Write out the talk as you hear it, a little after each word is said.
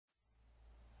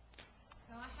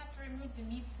remove the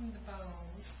meat from the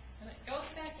bones, and it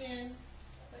goes back in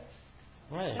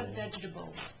Right. the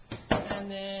vegetables.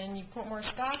 And then you put more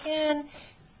stock in, and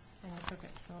you cook it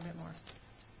a little bit more.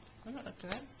 Oh, look at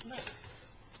that. Look.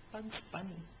 Bugs funny.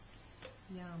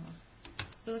 Yum.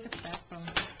 Look at the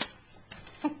backbone.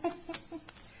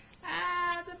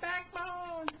 Ah, the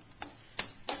backbone!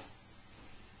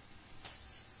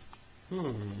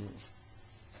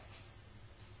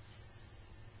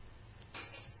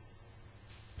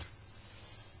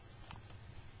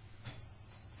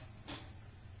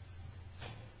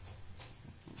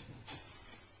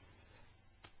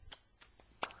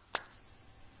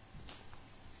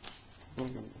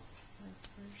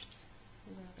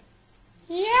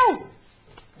 You!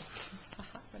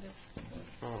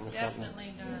 But it's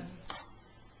definitely done.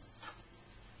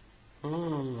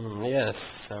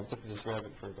 Yes, I've looked at this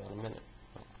rabbit for about a minute.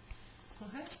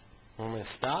 What? Want me to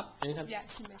stop? Yeah,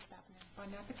 she may stop now.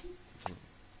 Bon appetit.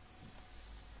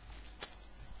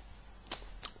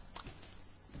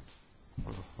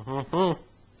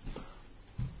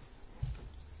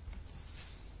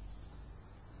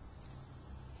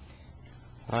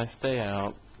 I stay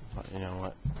out, but you know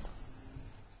what?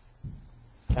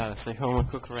 Gotta stay home and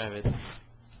cook rabbits.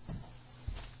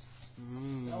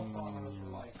 Cell phones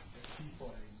are like the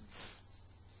seaplanes.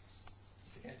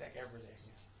 You can take everything.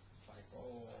 It's like,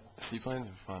 oh. Seaplanes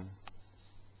are fun.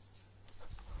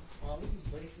 Well, at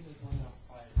least wasting his money on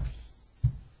fires.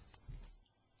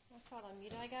 That's all the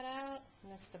meat I got out,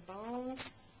 and that's the bones.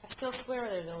 I still swear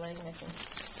there's a leg missing.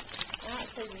 Now it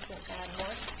says you can add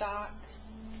more stock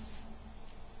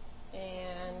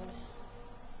and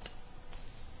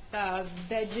the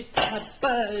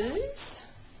vegetables.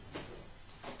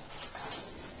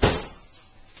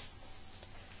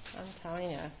 I'm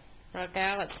telling you, for a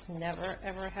gal that's never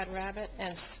ever had rabbit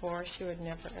and swore she would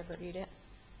never ever eat it,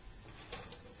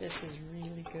 this is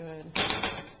really good.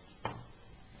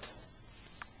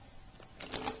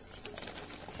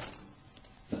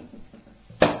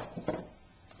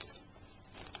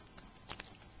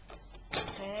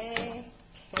 Hey,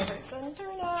 carrots and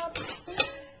turnips.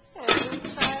 Every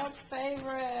child's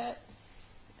favorite.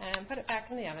 And put it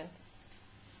back in the oven.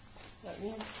 Let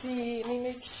me see. Let me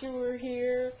make sure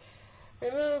here.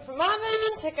 Remove from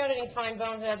oven. Take out any fine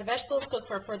bones. Add the vegetables. Cook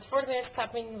for 40 minutes.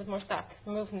 Topping with more stock.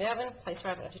 Remove from the oven. Place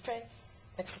rabbit on your tray.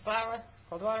 Mix the flour.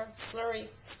 Cold water. Slurry.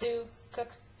 Stew. Cook.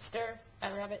 Stir.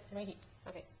 Add rabbit. And reheat.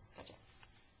 Okay. Gotcha.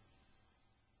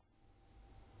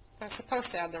 I'm supposed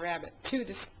to add the rabbit to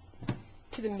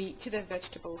the meat, to the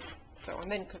vegetables, so,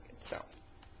 and then cook it. So,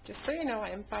 just so you know, I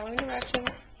am following directions.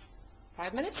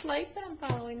 5 minutes late, but I'm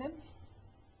following them.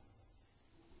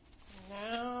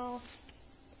 Now,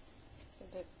 for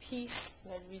the piece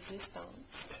de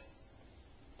resistance.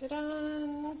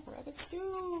 Ta-da! Rabbit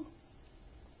stew.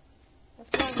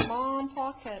 That's my mom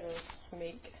pocket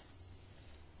meat.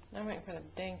 Now I'm waiting for the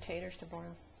dang taters to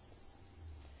boil.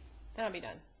 Then I'll be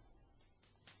done.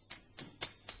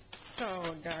 So,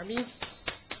 Darby,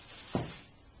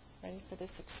 ready for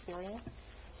this experience?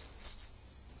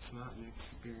 It's not an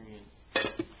experience.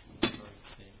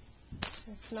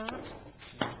 It's not?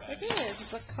 It is.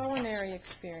 It's a culinary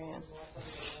experience.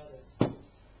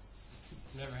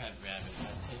 Never had rabbit.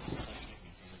 That tastes just like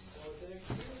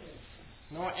chicken.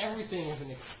 No, everything is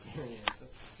an experience.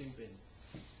 That's stupid.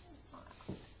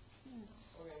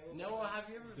 Noah, have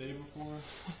you ever Day before?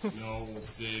 No,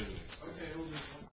 David. Okay,